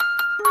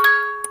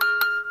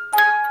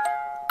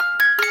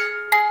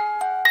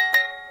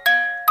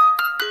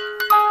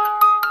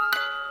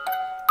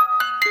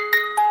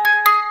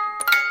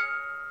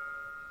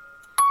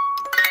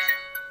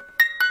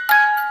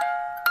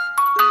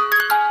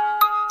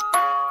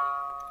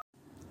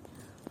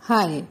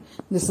Hi,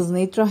 this is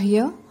Netra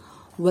here.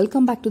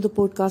 Welcome back to the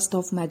podcast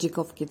of Magic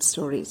of Kids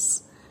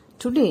Stories.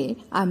 Today,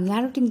 I am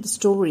narrating the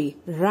story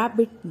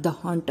Rabbit the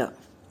Hunter.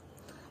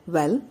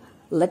 Well,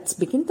 let's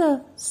begin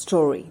the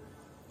story.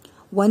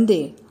 One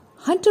day,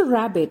 Hunter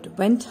Rabbit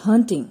went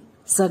hunting.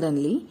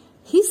 Suddenly,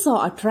 he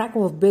saw a track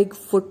of big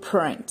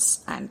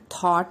footprints and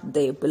thought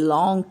they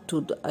belonged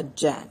to a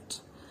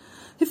giant.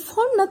 He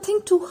found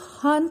nothing to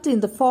hunt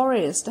in the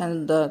forest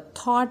and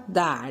thought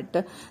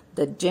that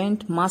the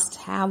giant must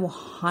have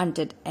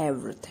hunted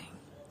everything.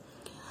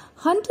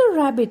 Hunter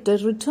Rabbit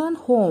returned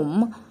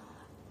home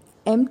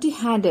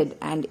empty-handed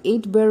and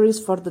ate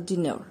berries for the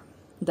dinner.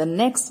 The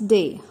next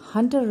day,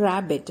 Hunter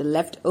Rabbit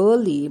left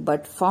early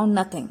but found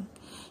nothing.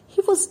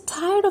 He was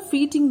tired of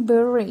eating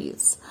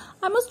berries.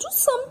 "I must do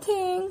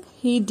something,"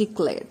 he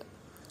declared.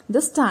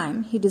 This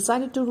time, he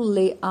decided to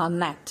lay a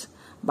net.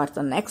 But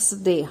the next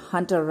day,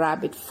 Hunter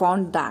Rabbit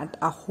found that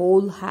a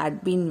hole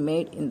had been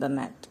made in the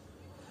net.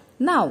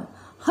 Now,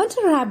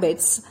 Hunter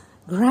Rabbit's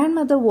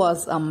grandmother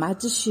was a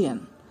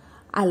magician.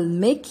 "I'll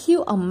make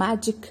you a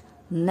magic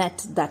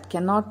net that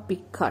cannot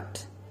be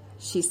cut,"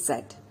 she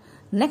said.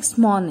 Next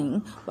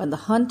morning, when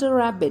the Hunter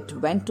Rabbit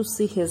went to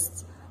see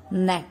his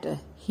net,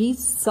 he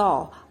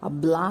saw a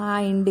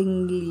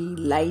blinding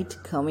light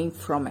coming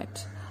from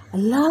it.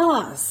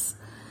 Alas!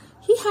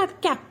 He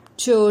had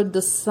captured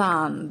the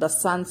sun. The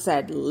sun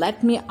said,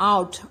 "Let me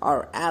out,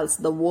 or else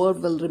the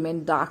world will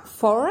remain dark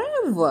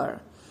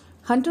forever."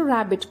 Hunter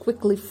Rabbit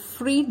quickly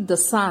freed the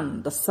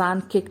sun. The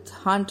sun kicked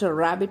Hunter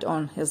Rabbit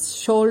on his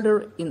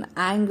shoulder in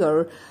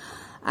anger,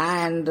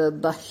 and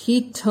the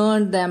heat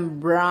turned them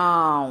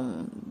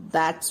brown.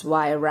 That's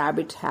why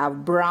rabbits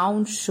have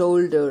brown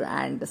shoulder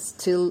and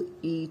still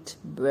eat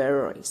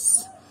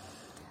berries.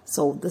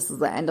 So this is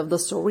the end of the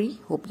story.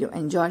 Hope you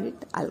enjoyed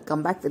it. I'll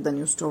come back with a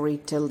new story.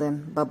 Till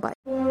then, bye-bye.